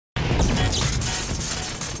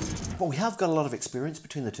Well, we have got a lot of experience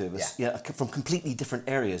between the two of us, yeah, from completely different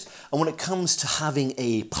areas. And when it comes to having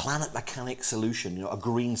a planet mechanic solution, you know, a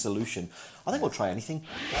green solution, I think we'll try anything.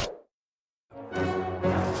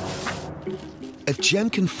 If Jem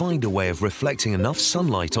can find a way of reflecting enough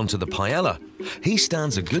sunlight onto the paella, he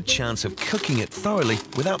stands a good chance of cooking it thoroughly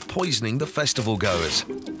without poisoning the festival goers.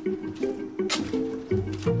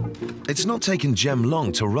 It's not taken Jem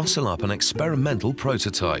long to rustle up an experimental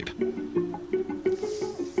prototype.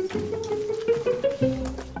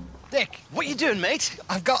 Dick, what are you doing, mate?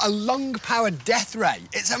 I've got a long-powered death ray.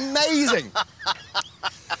 It's amazing.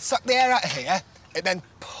 Suck the air out of here, it then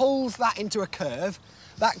pulls that into a curve.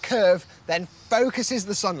 That curve then focuses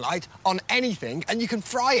the sunlight on anything and you can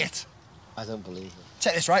fry it. I don't believe it.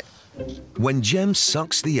 Check this, right? When Jem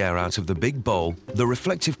sucks the air out of the big bowl, the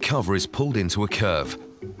reflective cover is pulled into a curve.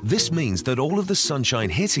 This means that all of the sunshine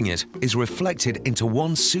hitting it is reflected into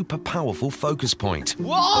one super powerful focus point.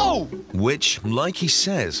 Whoa! Which, like he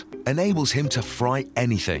says, enables him to fry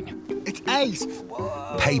anything. It's ace.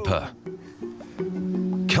 Whoa. Paper,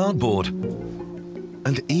 cardboard,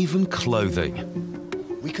 and even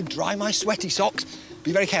clothing. We could dry my sweaty socks.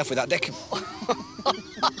 Be very careful with that, Dick.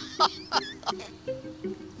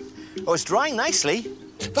 Oh, it's drying nicely.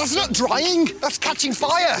 That's not drying, that's catching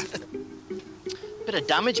fire. Bit of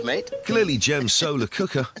damage, mate. Clearly, Jem's solar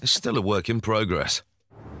cooker is still a work in progress.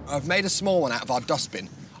 I've made a small one out of our dustbin.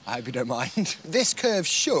 I hope you don't mind. This curve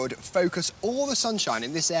should focus all the sunshine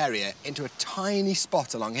in this area into a tiny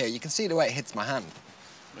spot along here. You can see the way it hits my hand.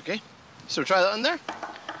 OK, so try that on there.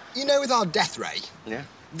 You know, with our death ray, yeah,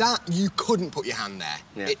 that you couldn't put your hand there.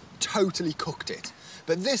 Yeah. It totally cooked it.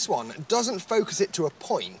 But this one doesn't focus it to a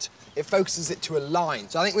point, it focuses it to a line.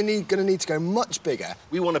 So I think we're going to need to go much bigger.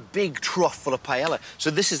 We want a big trough full of paella, so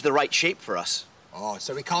this is the right shape for us. Oh,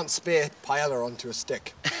 so we can't spear paella onto a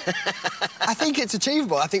stick. I think it's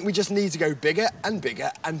achievable. I think we just need to go bigger and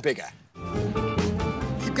bigger and bigger.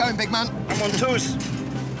 Keep going, big man. I'm on toes.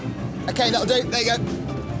 OK, that'll do. There you go.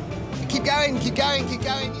 Keep going, keep going, keep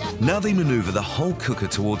going, yeah. Now they maneuver the whole cooker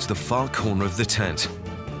towards the far corner of the tent.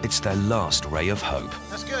 It's their last ray of hope.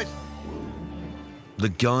 That's good. The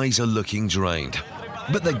guys are looking drained,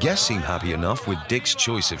 but their guests seem happy enough with Dick's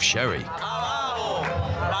choice of sherry.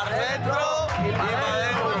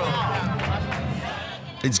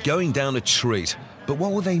 It's going down a treat, but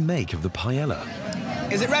what will they make of the paella?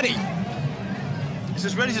 Is it ready? It's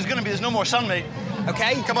as ready as it's going to be. There's no more sun, mate.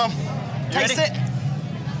 OK. Come on. Taste ready? it.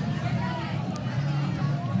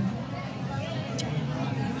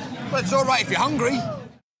 Well, it's all right if you're hungry.